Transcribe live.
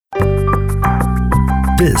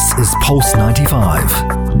This is Pulse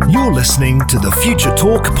 95. You're listening to the Future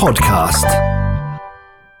Talk podcast.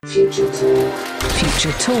 Future Talk.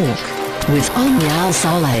 Future Talk with Omnia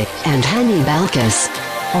Saleh and Hani Balkis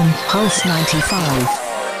on Pulse 95.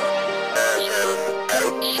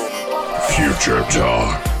 Future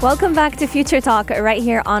Talk. Welcome back to Future Talk right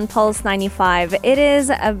here on Pulse 95. It is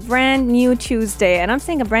a brand new Tuesday, and I'm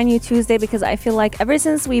saying a brand new Tuesday because I feel like ever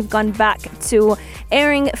since we've gone back to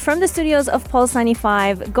airing from the studios of Pulse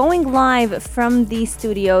 95, going live from these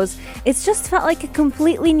studios, it's just felt like a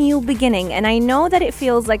completely new beginning. And I know that it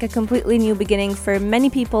feels like a completely new beginning for many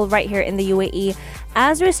people right here in the UAE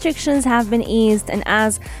as restrictions have been eased and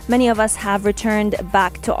as many of us have returned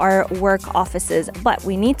back to our work offices. But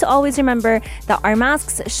we need to always remember that our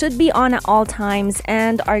masks should be on at all times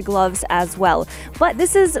and our gloves as well. But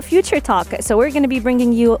this is Future Talk, so we're going to be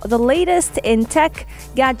bringing you the latest in tech,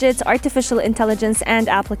 gadgets, artificial intelligence, and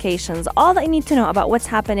applications. All that you need to know about what's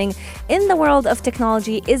happening in the world of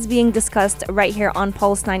technology is being discussed right here on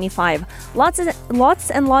Pulse 95. Lots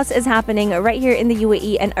and lots is happening right here in the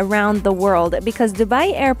UAE and around the world, because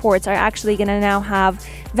Dubai airports are actually going to now have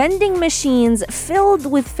vending machines filled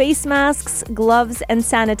with face masks, gloves, and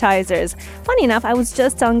sanitizers. Funny enough, I was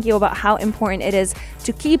just telling you about how important it is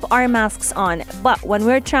to keep our masks on. But when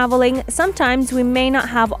we're traveling, sometimes we may not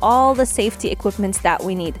have all the safety equipment that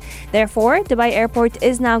we need. Therefore, Dubai Airport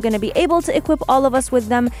is now going to be able to equip all of us with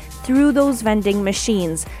them through those vending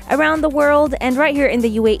machines. Around the world and right here in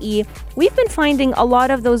the UAE, we've been finding a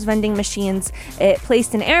lot of those vending machines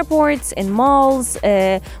placed in airports, in malls.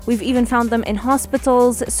 We've even found them in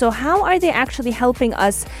hospitals. So how are they actually helping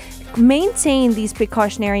us maintain these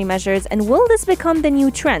precautionary measures, and will this become the new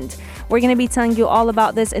trend? We're going to be telling you all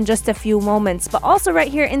about this in just a few moments. But also right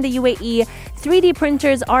here in the UAE, 3D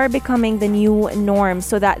printers are becoming the new norm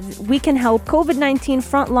so that we can help COVID-19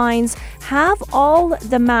 frontlines have all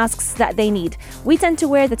the masks that they need. We tend to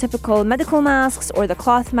wear the typical medical masks or the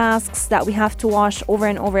cloth masks that we have to wash over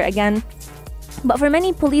and over again. But for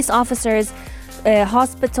many police officers,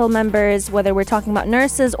 hospital members, whether we're talking about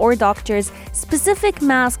nurses or doctors, specific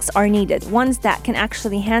masks are needed. Ones that can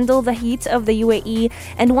actually handle the heat of the UAE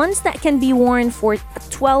and ones that can be worn for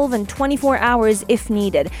 12 and 24 hours if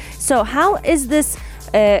needed. So how is this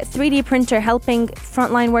 3D printer helping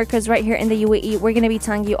frontline workers right here in the UAE? We're going to be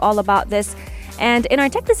telling you all about this. And in our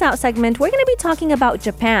Check This Out segment, we're going to be talking about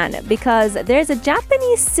Japan, because there's a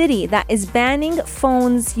Japanese city that is banning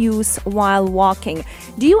phones use while walking.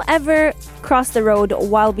 Do you ever cross the road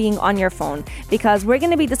while being on your phone? Because we're going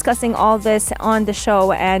to be discussing all this on the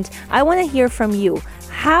show, and I want to hear from you.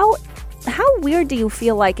 How weird do you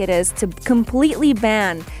feel like it is to completely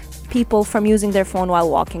ban people from using their phone while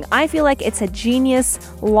walking? I feel like it's a genius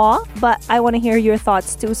law, but I want to hear your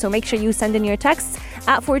thoughts too. So make sure you send in your texts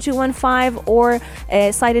at 4215 or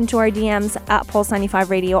slide into our DMs at Pulse95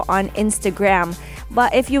 Radio on Instagram.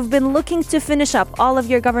 But if you've been looking to finish up all of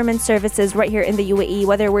your government services right here in the UAE,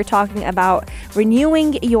 whether we're talking about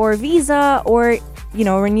renewing your visa or,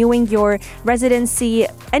 renewing your residency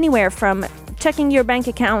anywhere from checking your bank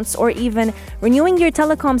accounts or even renewing your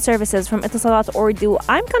telecom services from Etisalat or Du,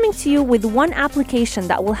 I'm coming to you with one application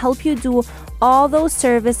that will help you do all those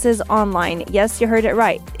services online. Yes, you heard it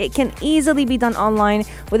right. It can easily be done online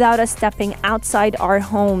without us stepping outside our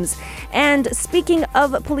homes. And speaking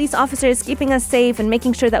of police officers keeping us safe and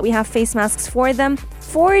making sure that we have face masks for them,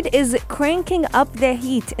 Ford is cranking up the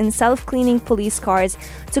heat in self-cleaning police cars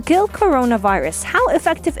to kill coronavirus. How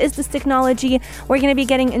effective is this technology? We're going to be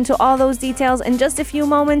getting into all those details in just a few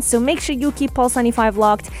moments, so make sure you keep Pulse 95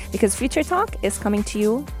 locked, because Future Talk is coming to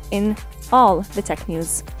you in all the tech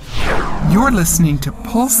news. You're listening to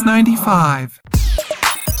Pulse 95.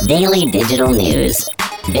 Daily digital news.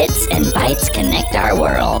 Bits and bytes connect our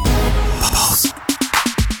world.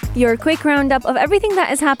 Your quick roundup of everything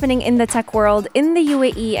that is happening in the tech world in the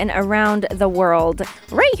UAE and around the world.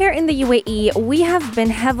 Right here in the UAE, we have been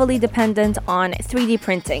heavily dependent on 3D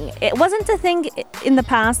printing. It wasn't a thing in the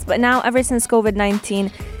past, but now ever since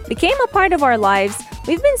COVID-19 became a part of our lives,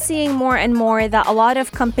 we've been seeing more and more that a lot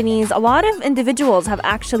of companies, a lot of individuals have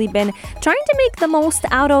actually been trying to make the most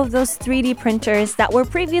out of those 3D printers that were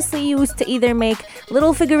previously used to either make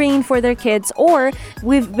little figurine for their kids, or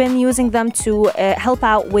we've been using them to help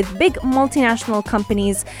out with big multinational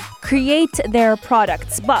companies create their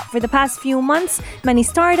products. But for the past few months, many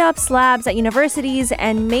startups, labs at universities,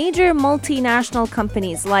 and major multinational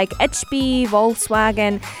companies like HP,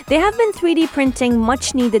 Volkswagen, they have been 3D printing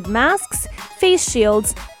much needed masks, face shields,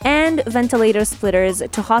 shields and ventilator splitters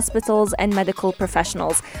to hospitals and medical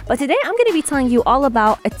professionals. But today I'm going to be telling you all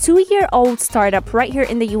about a 2-year-old startup right here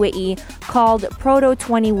in the UAE called Proto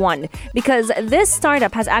 21, because this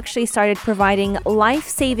startup has actually started providing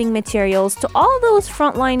life-saving materials to all those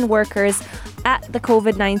frontline workers at the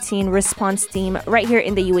COVID-19 response team right here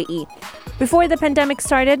in the UAE. Before the pandemic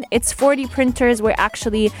started, its 40 printers were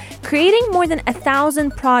actually creating more than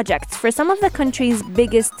 1,000 projects for some of the country's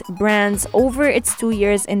biggest brands over its 2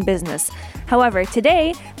 years in business. However,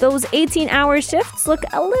 today, those 18-hour shifts look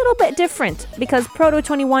a little bit different because Proto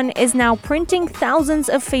 21 is now printing thousands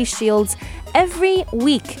of face shields every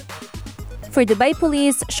week for Dubai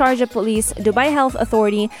Police, Sharjah Police, Dubai Health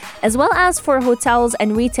Authority, as well as for hotels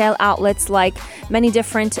and retail outlets like many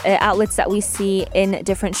different outlets that we see in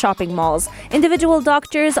different shopping malls. Individual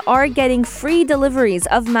doctors are getting free deliveries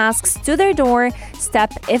of masks to their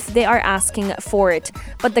doorstep if they are asking for it.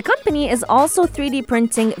 But the company is also 3D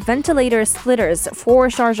printing ventilator splitters for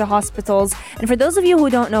Sharjah hospitals. And for those of you who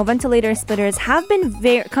don't know, ventilator splitters have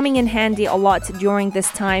been coming in handy a lot during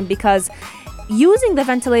this time because using the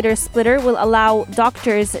ventilator splitter will allow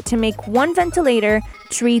doctors to make one ventilator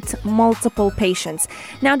treat multiple patients.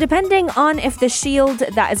 Now, depending on if the shield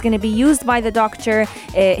that is going to be used by the doctor,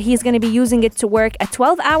 he's going to be using it to work a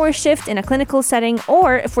 12-hour shift in a clinical setting,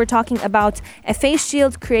 or if we're talking about a face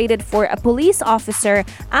shield created for a police officer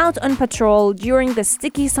out on patrol during the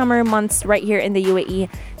sticky summer months right here in the UAE,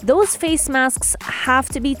 those face masks have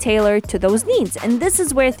to be tailored to those needs. And this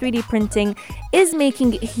is where 3D printing is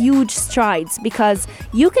making huge strides, because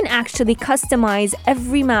you can actually customize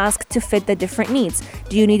every mask to fit the different needs.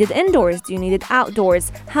 Do you need it indoors? Do you need it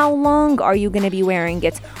outdoors? How long are you going to be wearing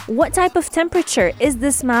it? What type of temperature is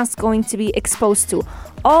this mask going to be exposed to?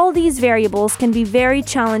 All these variables can be very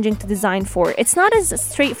challenging to design for. It's not as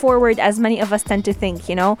straightforward as many of us tend to think,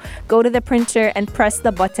 Go to the printer and press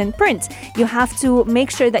the button print. You have to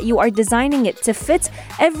make sure that you are designing it to fit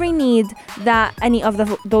every need that any of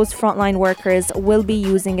those frontline workers will be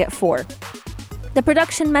using it for. The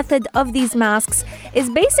production method of these masks is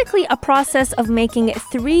basically a process of making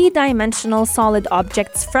 3-dimensional solid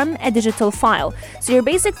objects from a digital file. So you're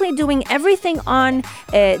basically doing everything on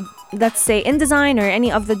let's say InDesign or any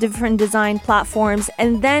of the different design platforms,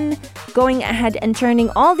 and then going ahead and turning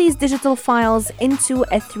all these digital files into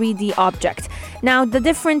a 3D object. Now, the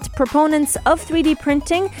different proponents of 3D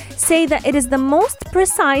printing say that it is the most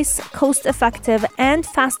precise, cost-effective, and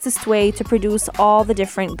fastest way to produce all the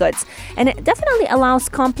different goods. And it definitely allows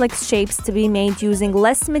complex shapes to be made using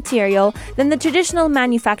less material than the traditional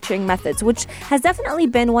manufacturing methods, which has definitely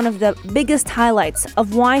been one of the biggest highlights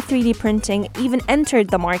of why 3D printing even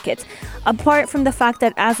entered the market. Apart from the fact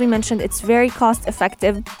that, as we mentioned, it's very cost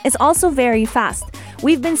effective, it's also very fast.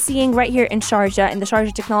 We've been seeing right here in Sharjah, in the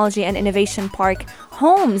Sharjah Technology and Innovation Park,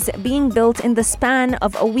 homes being built in the span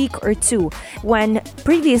of a week or two, when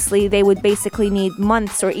previously they would basically need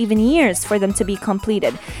months or even years for them to be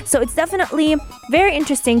completed. So it's definitely very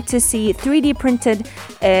interesting to see 3D printed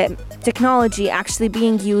technology actually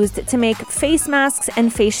being used to make face masks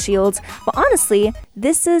and face shields. But honestly,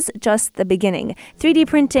 this is just the beginning. 3D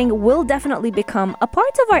printing will definitely become a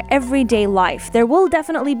part of our everyday life. There will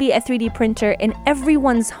definitely be a 3D printer in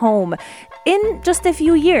everyone's home in just a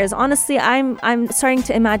few years. Honestly, I'm starting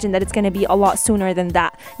to imagine that it's going to be a lot sooner than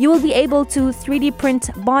that. You will be able to 3D print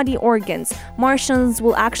body organs. Martians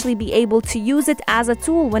will actually be able to use it as a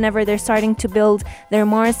tool whenever they're starting to build their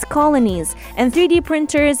Mars colonies. And 3D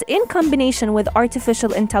printers, in combination with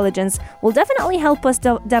artificial intelligence, will definitely help us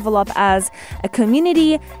develop as a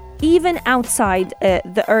community, even outside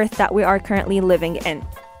the Earth that we are currently living in.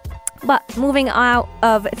 But moving out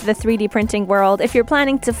of the 3D printing world, if you're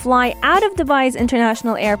planning to fly out of Dubai's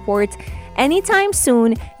international airport anytime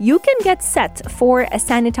soon, you can get set for a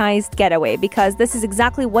sanitized getaway, because this is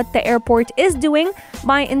exactly what the airport is doing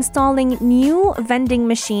by installing new vending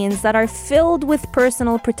machines that are filled with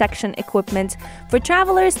personal protection equipment for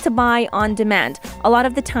travelers to buy on demand. A lot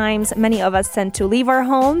of the times, many of us tend to leave our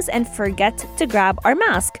homes and forget to grab our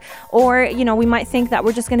mask. Or, we might think that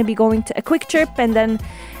we're just going to be going to a quick trip and then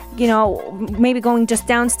maybe going just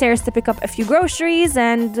downstairs to pick up a few groceries,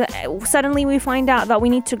 and suddenly we find out that we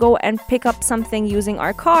need to go and pick up something using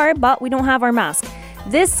our car, but we don't have our mask.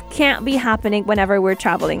 This can't be happening whenever we're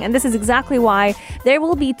traveling, and this is exactly why there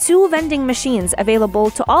will be 2 vending machines available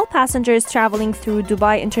to all passengers traveling through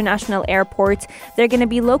Dubai International Airport. They're going to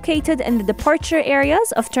be located in the departure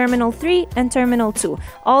areas of Terminal 3 and Terminal 2.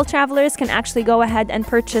 All travelers can actually go ahead and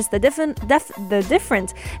purchase the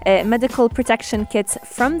different medical protection kits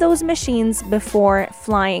from those machines before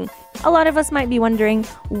flying. A lot of us might be wondering,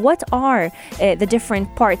 what are the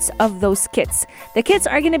different parts of those kits? The kits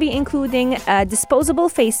are going to be including a disposable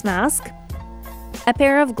face mask, a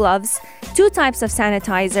pair of gloves, 2 types of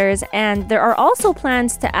sanitizers, and there are also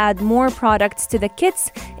plans to add more products to the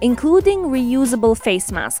kits, including reusable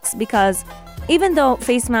face masks, because even though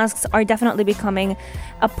face masks are definitely becoming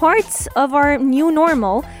a part of our new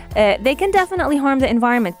normal, they can definitely harm the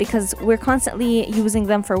environment because we're constantly using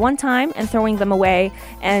them for one time and throwing them away.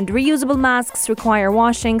 And reusable masks require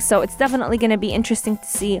washing, so it's definitely going to be interesting to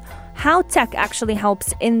see how tech actually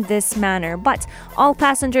helps in this manner. But all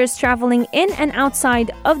passengers traveling in and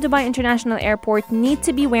outside of Dubai International Airport need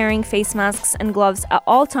to be wearing face masks and gloves at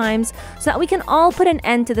all times so that we can all put an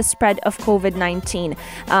end to the spread of COVID-19.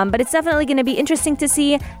 But it's definitely going to be interesting to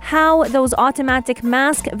see how those automatic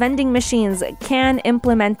mask vending machines can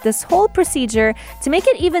implement this whole procedure to make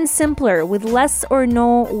it even simpler with less or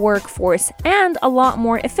no workforce and a lot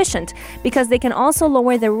more efficient, because they can also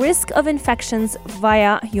lower the risk of infections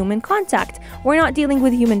via human contact. We're not dealing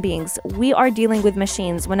with human beings. We are dealing with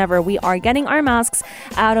machines whenever we are getting our masks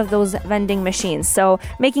out of those vending machines. So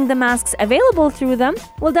making the masks available through them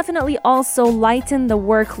will definitely also lighten the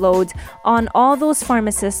workload on all those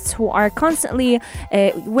pharmacists who are constantly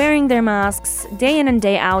wearing their masks day in and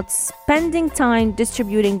day out, spending time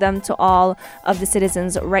distributing them to all of the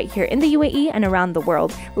citizens right here in the UAE and around the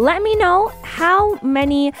world. Let me know how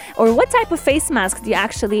many or what type of face mask do you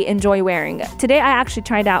actually enjoy wearing. Today I actually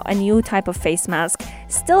tried out a new type of face mask.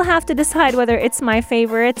 Still have to decide whether it's my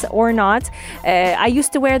favorite or not. I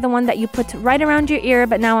used to wear the one that you put right around your ear,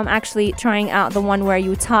 but now I'm actually trying out the one where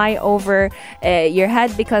you tie over your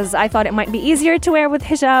head because I thought it might be easier to wear with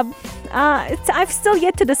hijab. I've still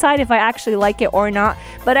yet to decide if I actually like it or not,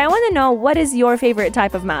 but I want to know, what is your favorite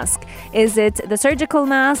type of mask? Is it the surgical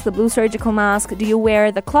mask, the blue surgical mask? Do you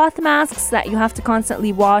wear the cloth masks that you have to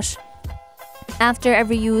constantly wash after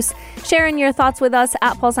every use? Share in your thoughts with us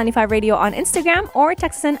at Pulse95 Radio on Instagram or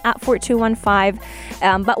text us in at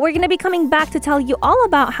 4215. But we're going to be coming back to tell you all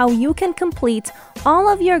about how you can complete all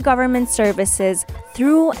of your government services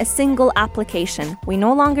through a single application. We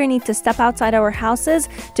no longer need to step outside our houses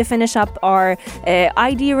to finish up our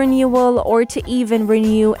ID renewal or to even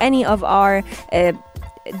renew any of our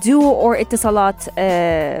due or itisalat,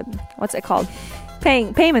 what's it called?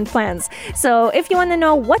 Payment plans. So if you want to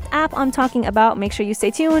know what app I'm talking about, make sure you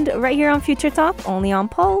stay tuned right here on Future Talk, only on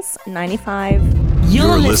Pulse 95.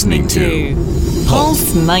 You're listening to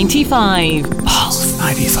Pulse 95. Pulse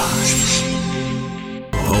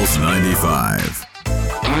 95. Pulse 95.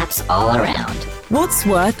 Apps all around. What's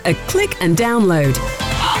worth a click and download?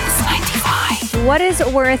 Pulse 95. What is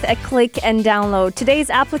worth a click and download? Today's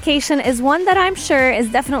application is one that I'm sure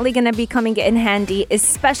is definitely going to be coming in handy,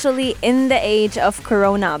 especially in the age of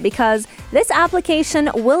Corona, because this application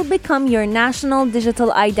will become your national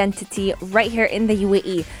digital identity right here in the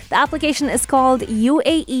UAE. The application is called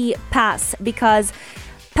UAE Pass because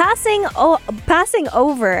passing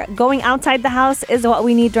over, going outside the house is what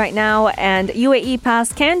we need right now, and UAE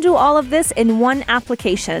Pass can do all of this in one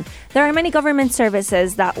application. There are many government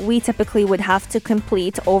services that we typically would have to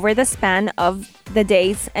complete over the span of the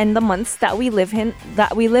days and the months that we live in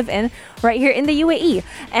right here in the UAE.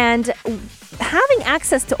 And having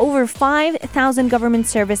access to over 5,000 government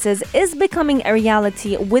services is becoming a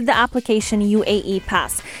reality with the application UAE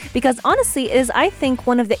Pass, because honestly it is, I think,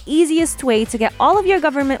 one of the easiest way to get all of your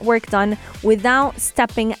government work done without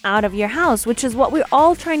stepping out of your house, which is what we're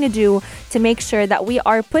all trying to do to make sure that we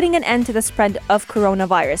are putting an end to the spread of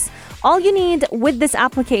coronavirus. All you need with this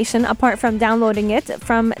application, apart from downloading it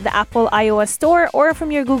from the Apple iOS store or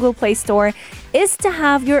from your Google Play Store, is to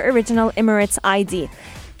have your original Emirates ID.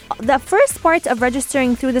 The first part of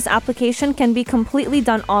registering through this application can be completely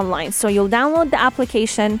done online. So you'll download the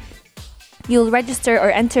application, you'll register or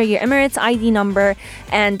enter your Emirates ID number,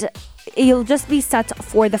 and you'll just be set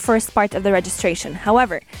for the first part of the registration.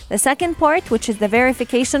 However, the second part, which is the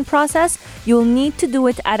verification process, you'll need to do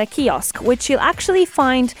it at a kiosk, which you'll actually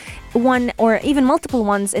find one or even multiple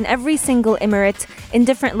ones in every single emirate in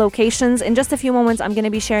different locations. In just a few moments, I'm going to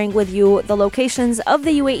be sharing with you the locations of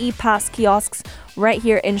the UAE Pass kiosks right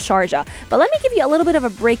here in Sharjah. But let me give you a little bit of a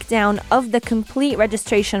breakdown of the complete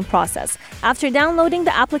registration process. After downloading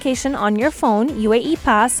the application on your phone, UAE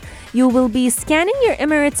Pass, you will be scanning your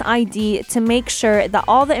Emirates ID to make sure that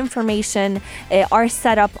all the information are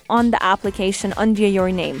set up on the application under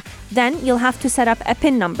your name. Then you'll have to set up a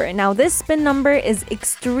PIN number. Now this PIN number is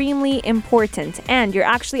extremely important, and you're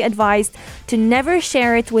actually advised to never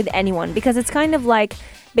share it with anyone because it's kind of like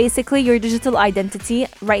basically your digital identity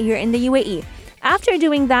right here in the UAE. After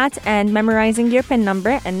doing that and memorizing your PIN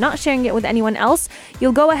number and not sharing it with anyone else,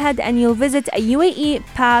 you'll go ahead and you'll visit a UAE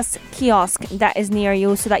Pass kiosk that is near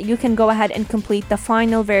you so that you can go ahead and complete the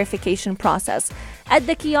final verification process. At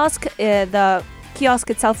the kiosk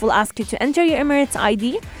itself will ask you to enter your Emirates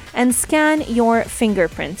ID and scan your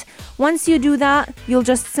fingerprint. Once you do that, you'll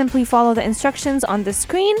just simply follow the instructions on the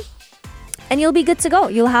screen and you'll be good to go.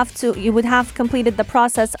 You would have completed the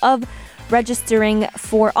process of registering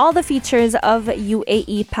for all the features of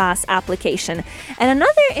UAE Pass application. And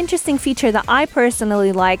another interesting feature that I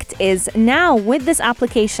personally liked is now with this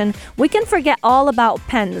application, we can forget all about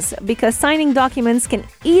pens because signing documents can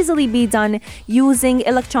easily be done using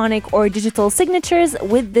electronic or digital signatures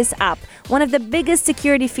with this app. One of the biggest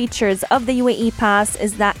security features of the UAE Pass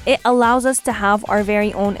is that it allows us to have our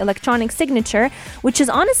very own electronic signature, which is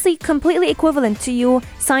honestly completely equivalent to you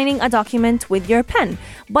signing a document with your pen.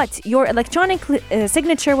 But your electronic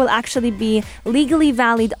signature will actually be legally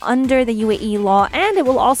valid under the UAE law, and it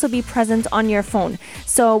will also be present on your phone.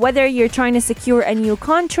 So whether you're trying to secure a new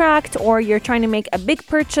contract or you're trying to make a big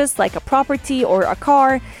purchase like a property or a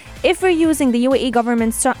car, if you're using the UAE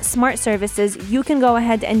government smart services, you can go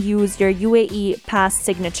ahead and use your UAE Pass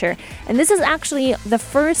signature. And this is actually the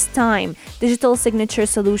first time digital signature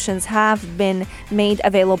solutions have been made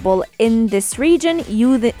available in this region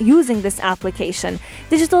using this application.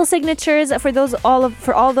 Digital signatures,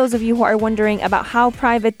 for all those of you who are wondering about how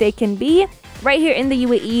private they can be, right here in the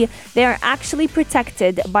UAE, they are actually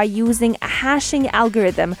protected by using a hashing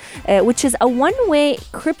algorithm, which is a one-way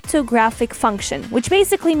cryptographic function, which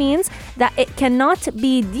basically means that it cannot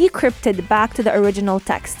be decrypted back to the original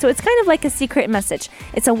text. So it's kind of like a secret message.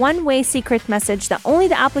 It's a one-way secret message that only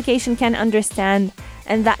the application can understand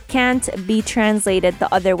and that can't be translated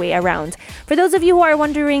the other way around. For those of you who are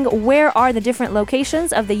wondering where are the different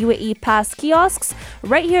locations of the UAE Pass kiosks,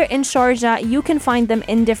 right here in Sharjah, you can find them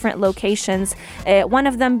in different locations. One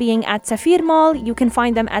of them being at Safir Mall, you can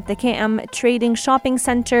find them at the KM Trading Shopping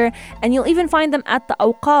Center, and you'll even find them at the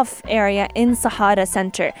Awqaf area in Sahara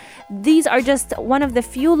Center. These are just some of the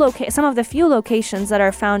few locations that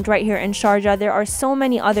are found right here in Sharjah. There are so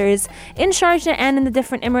many others in Sharjah and in the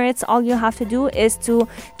different Emirates. All you have to do is to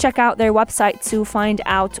check out their website to find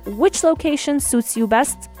out which location suits you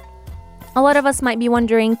best. A lot of us might be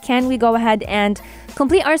wondering, can we go ahead and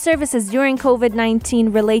complete our services during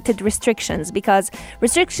COVID-19 related restrictions? Because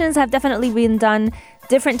restrictions have definitely been done.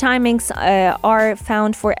 Different timings are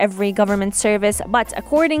found for every government service, but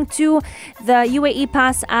according to the UAE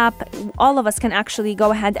Pass app, all of us can actually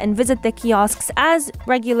go ahead and visit the kiosks as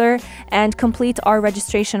regular and complete our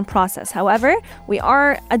registration process. However, we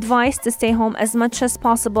are advised to stay home as much as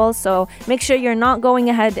possible, so make sure you're not going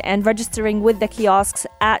ahead and registering with the kiosks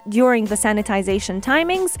during the sanitization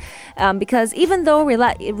timings, because even though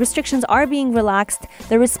restrictions are being relaxed,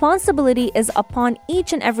 the responsibility is upon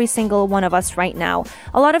each and every single one of us right now.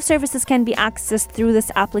 A lot of services can be accessed through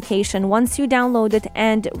this application once you download it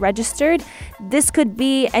and registered. This could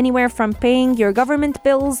be anywhere from paying your government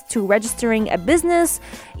bills to registering a business.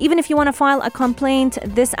 Even if you want to file a complaint,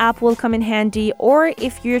 this app will come in handy, or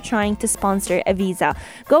if you're trying to sponsor a visa.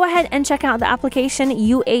 Go ahead and check out the application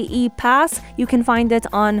UAE Pass. You can find it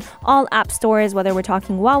on all app stores, whether we're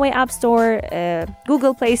talking Huawei App Store,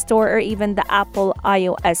 Google Play Store, or even the Apple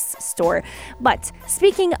iOS Store. But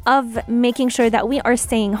speaking of making sure that we are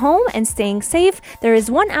staying home and staying safe, there is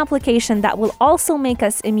one application that will also make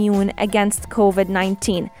us immune against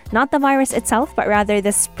COVID-19. Not the virus itself, but rather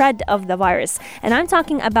the spread of the virus. And I'm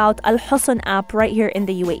talking about Al Husn app right here in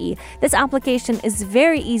the UAE. This application is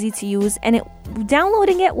very easy to use, and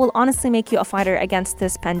downloading it will honestly make you a fighter against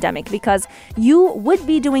this pandemic, because you would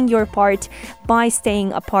be doing your part by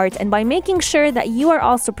staying apart and by making sure that you are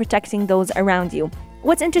also protecting those around you.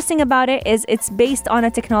 What's interesting about it is it's based on a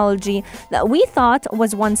technology that we thought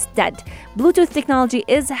was once dead. Bluetooth technology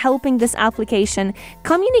is helping this application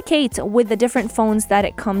communicate with the different phones that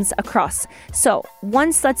it comes across. So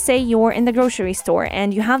once, let's say you're in the grocery store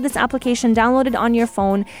and you have this application downloaded on your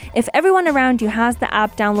phone, if everyone around you has the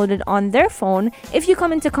app downloaded on their phone, if you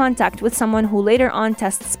come into contact with someone who later on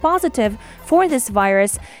tests positive for this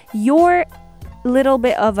virus, your little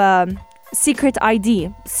bit of a secret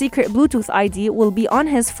Bluetooth ID will be on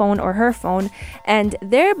his phone or her phone, and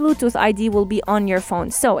their Bluetooth ID will be on your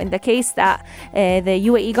phone. So in the case that the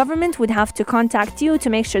UAE government would have to contact you to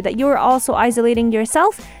make sure that you're also isolating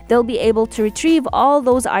yourself, they'll be able to retrieve all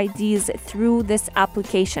those IDs through this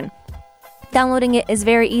application. Downloading it is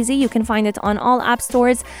very easy. You can find it on all app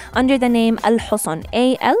stores under the name Al-Husn,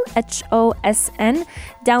 ALHOSN.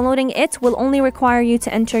 Downloading it will only require you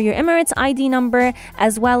to enter your Emirates ID number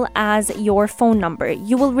as well as your phone number.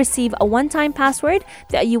 You will receive a one-time password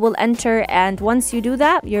that you will enter, and once you do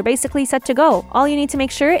that, you're basically set to go. All you need to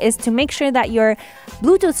make sure is to make sure that your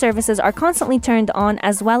Bluetooth services are constantly turned on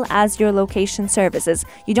as well as your location services.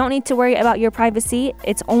 You don't need to worry about your privacy.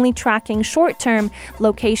 It's only tracking short-term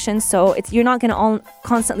locations, so you're not going to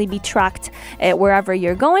constantly be tracked wherever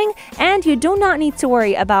you're going, and you do not need to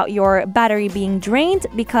worry about your battery being drained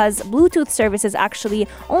because Bluetooth services actually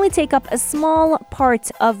only take up a small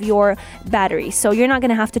part of your battery. So you're not going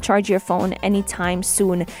to have to charge your phone anytime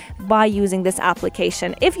soon by using this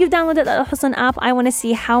application. If you've downloaded the Al-Husn app, I want to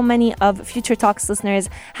see how many of Future Talks listeners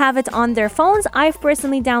have it on their phones. I've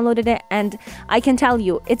personally downloaded it, and I can tell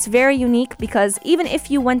you it's very unique because even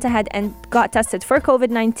if you went ahead and got tested for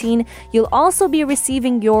COVID-19, you'll also be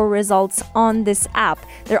receiving your results on this app.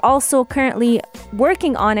 They're also currently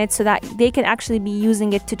working on it so that they can actually be using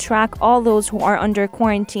it to track all those who are under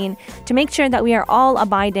quarantine to make sure that we are all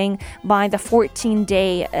abiding by the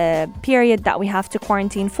 14-day period that we have to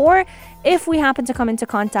quarantine for if we happen to come into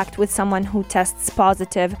contact with someone who tests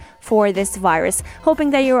positive for this virus.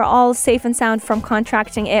 Hoping that you are all safe and sound from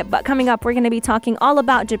contracting it. But coming up, we're going to be talking all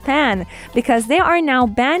about Japan because they are now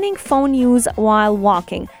banning phone use while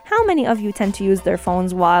walking. How many of you tend to use their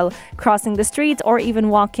phones while crossing the street or even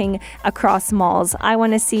walking across malls? I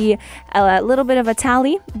want to see a little bit of a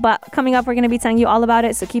tally, but coming up, we're going to be telling you all about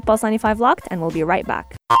it. So keep Pulse 95 locked and we'll be right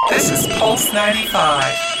back. This is Pulse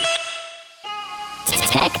 95.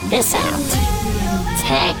 Check this out.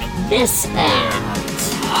 Check this out.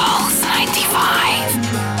 Pulse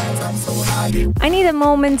 95. I need a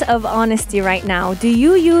moment of honesty right now. Do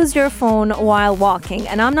you use your phone while walking?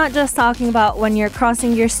 And I'm not just talking about when you're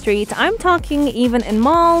crossing your street. I'm talking even in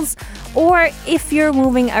malls or if you're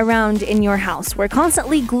moving around in your house. We're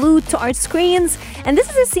constantly glued to our screens, and this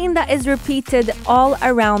is a scene that is repeated all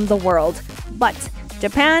around the world. But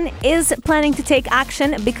Japan is planning to take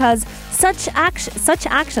action because such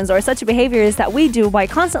actions or such behaviors that we do by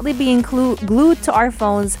constantly being glued to our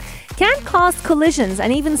phones can cause collisions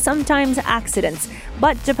and even sometimes accidents.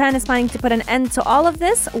 But Japan is planning to put an end to all of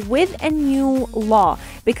this with a new law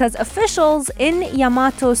because officials in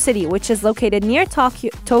Yamato City, which is located near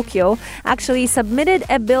Tokyo, actually submitted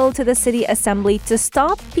a bill to the city assembly to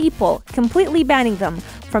stop people, completely banning them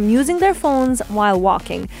from using their phones while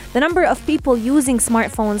walking. The number of people using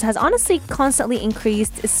smartphones has honestly constantly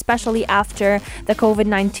increased, especially after the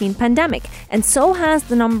COVID-19 pandemic. And so has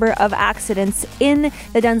the number of accidents in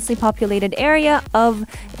the densely populated area of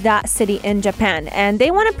that city in Japan. And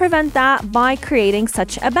they want to prevent that by creating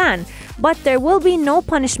such a ban. But there will be no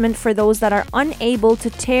punishment for those that are unable to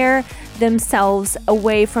tear themselves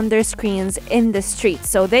away from their screens in the street.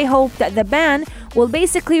 So they hope that the ban will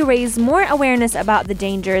basically raise more awareness about the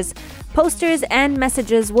dangers. Posters and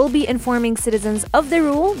messages will be informing citizens of the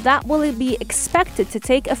rule that will be expected to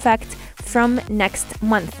take effect from next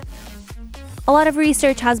month. A lot of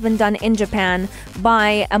research has been done in Japan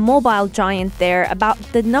by a mobile giant there about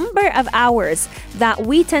the number of hours that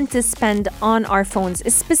we tend to spend on our phones,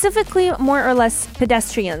 specifically more or less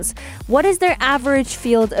pedestrians. What is their average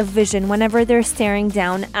field of vision whenever they're staring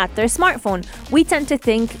down at their smartphone? We tend to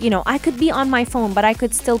think, I could be on my phone, but I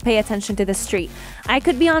could still pay attention to the street. I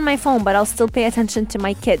could be on my phone, but I'll still pay attention to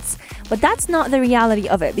my kids. But that's not the reality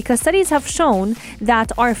of it, because studies have shown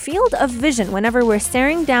that our field of vision whenever we're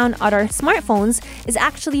staring down at our smartphones is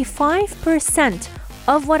actually 5%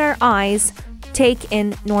 of what our eyes take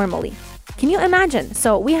in normally. Can you imagine?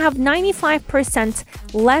 So we have 95%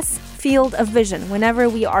 less field of vision whenever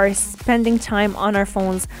we are spending time on our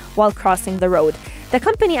phones while crossing the road. The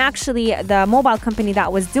company the mobile company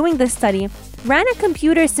that was doing this study ran a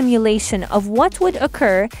computer simulation of what would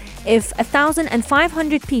occur if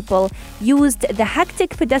 1,500 people used the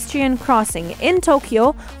hectic pedestrian crossing in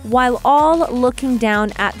Tokyo while all looking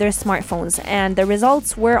down at their smartphones. And the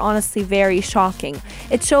results were honestly very shocking.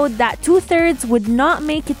 It showed that 2/3 would not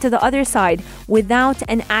make it to the other side without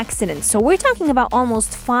an accident. So we're talking about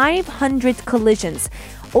almost 500 collisions,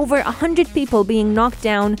 over 100 people being knocked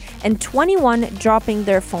down, and 21 dropping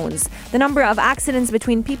their phones. The number of accidents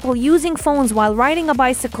between people using phones while riding a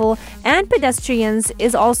bicycle and pedestrians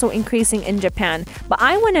is also increasing in Japan. But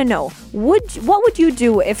I want to know, what would you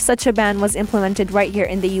do if such a ban was implemented right here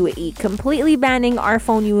in the UAE, completely banning our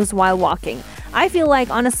phone use while walking? I feel like,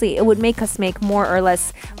 honestly, it would make us make more or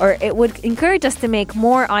less, or it would encourage us to make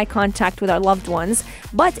more eye contact with our loved ones.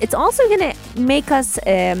 But it's also going to make us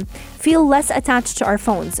feel less attached to our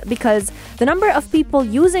phones, because the number of people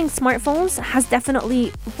using smartphones has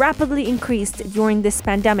definitely rapidly increased during this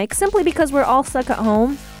pandemic, simply because we're all stuck at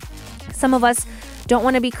home. Some of us don't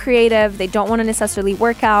want to be creative. They don't want to necessarily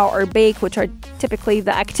work out or bake, which are typically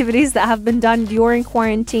the activities that have been done during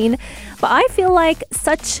quarantine. But I feel like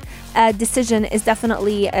such a decision is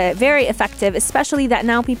definitely very effective, especially that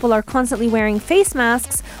now people are constantly wearing face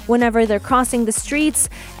masks whenever they're crossing the streets.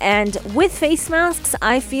 And with face masks,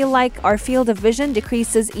 I feel like our field of vision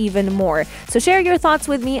decreases even more. So share your thoughts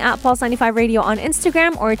with me at Pulse95 Radio on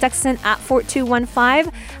Instagram, or text in at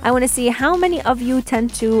 4215. I want to see how many of you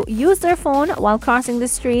tend to use their phone while crossing the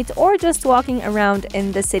street or just walking around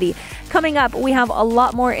in the city. Coming up, we have a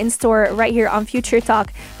lot more in store right here on Future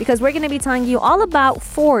Talk, because we're going to be telling you all about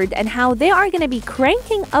Ford and how they are going to be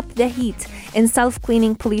cranking up the heat in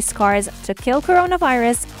self-cleaning police cars to kill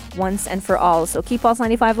coronavirus once and for all. So keep Pulse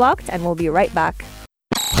 95 locked, and we'll be right back.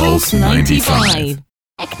 Pulse 95.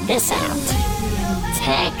 Check this out.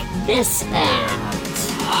 Check this out.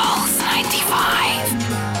 Pulse 95.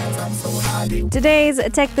 Today's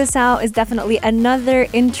Check This Out is definitely another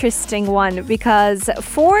interesting one, because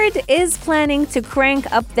Ford is planning to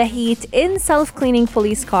crank up the heat in self-cleaning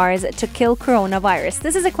police cars to kill coronavirus.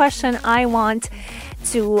 This is a question I want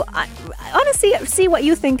to honestly see what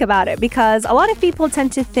you think about it, because a lot of people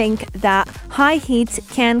tend to think that high heat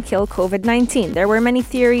can kill COVID-19. There were many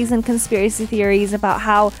theories and conspiracy theories about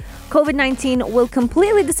how COVID-19 will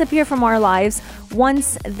completely disappear from our lives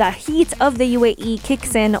once the heat of the UAE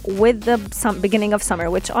kicks in with the beginning of summer,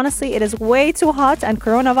 which honestly, it is way too hot and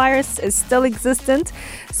coronavirus is still existent.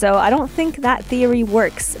 So I don't think that theory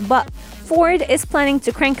works. But Ford is planning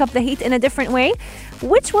to crank up the heat in a different way,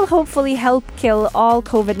 which will hopefully help kill all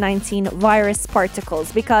COVID-19 virus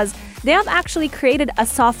particles, because they have actually created a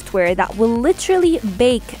software that will literally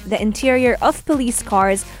bake the interior of police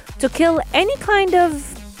cars to kill any kind of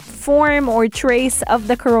form or trace of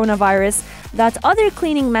the coronavirus that other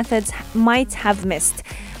cleaning methods might have missed.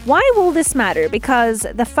 Why will this matter? Because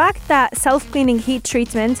the fact that self-cleaning heat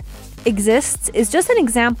treatment exists is just an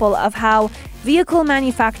example of how vehicle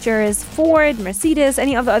manufacturers, Ford, Mercedes,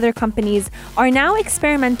 any of the other companies, are now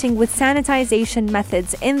experimenting with sanitization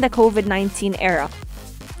methods in the COVID-19 era.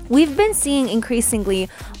 We've been seeing increasingly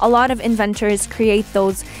a lot of inventors create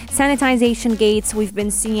those sanitization gates. We've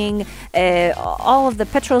been seeing all of the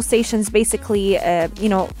petrol stations basically,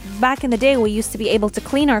 back in the day, we used to be able to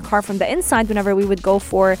clean our car from the inside whenever we would go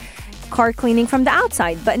for car cleaning from the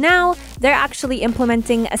outside. But now they're actually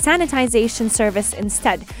implementing a sanitization service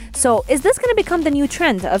instead. So is this going to become the new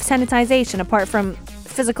trend of sanitization, apart from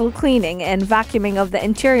physical cleaning and vacuuming of the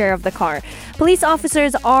interior of the car? Police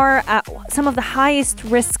officers are at some of the highest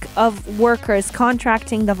risk of workers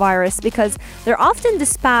contracting the virus, because they're often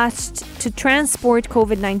dispatched to transport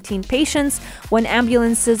COVID-19 patients when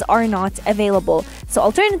ambulances are not available. So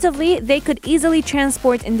alternatively, they could easily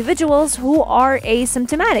transport individuals who are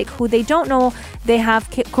asymptomatic, who they don't know they have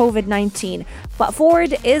COVID-19. But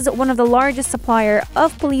Ford is one of the largest supplier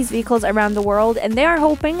of police vehicles around the world, and they are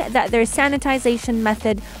hoping that their sanitization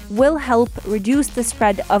method will help reduce the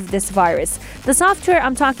spread of this virus. The software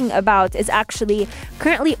I'm talking about is actually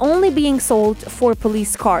currently only being sold for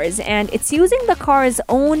police cars, and it's using the car's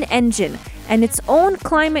own engine and its own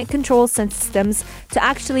climate control systems to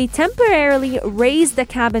actually temporarily raise the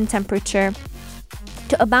cabin temperature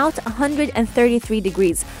to about 133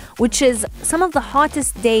 degrees, which is some of the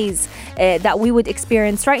hottest days that we would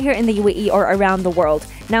experience right here in the UAE or around the world.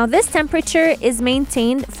 Now, this temperature is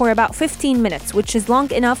maintained for about 15 minutes, which is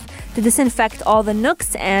long enough to disinfect all the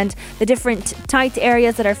nooks and the different tight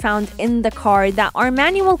areas that are found in the car that our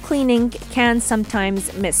manual cleaning can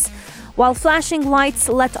sometimes miss. While flashing lights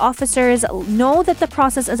let officers know that the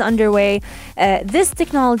process is underway, this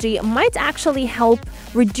technology might actually help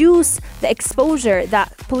reduce the exposure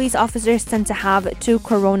that police officers tend to have to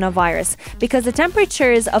coronavirus, because the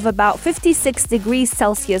temperatures of about 56 degrees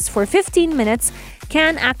Celsius for 15 minutes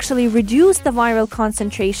can actually reduce the viral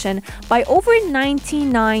concentration by over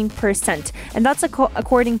 99%. And that's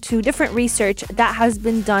according to different research that has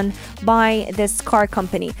been done by this car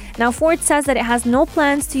company. Now, Ford says that it has no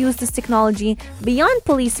plans to use this technology beyond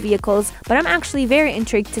police vehicles, but I'm actually very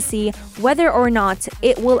intrigued to see whether or not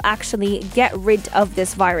it will actually get rid of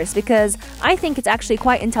this virus, because I think it's actually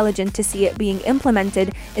quite intelligent to see it being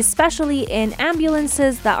implemented, especially in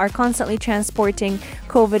ambulances that are constantly transporting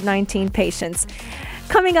COVID-19 patients.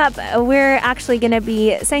 Coming up, we're actually going to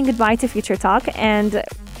be saying goodbye to Future Talk, and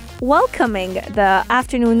welcoming the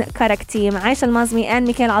afternoon Karak team, Aisha Al-Mazmi and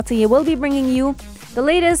Mikhail Atiyeh will be bringing you the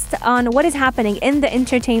latest on what is happening in the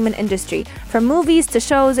entertainment industry. From movies to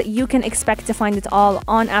shows, you can expect to find it all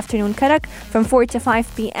on Afternoon Karak from 4 to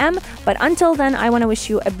 5 p.m. But until then, I want to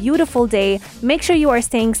wish you a beautiful day. Make sure you are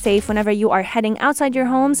staying safe whenever you are heading outside your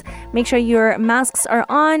homes. Make sure your masks are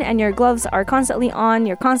on and your gloves are constantly on.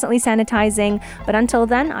 You're constantly sanitizing. But until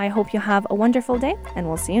then, I hope you have a wonderful day and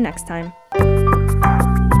we'll see you next time.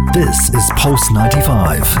 This is Pulse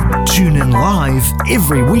 95. Tune in live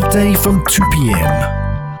every weekday from 2 p.m.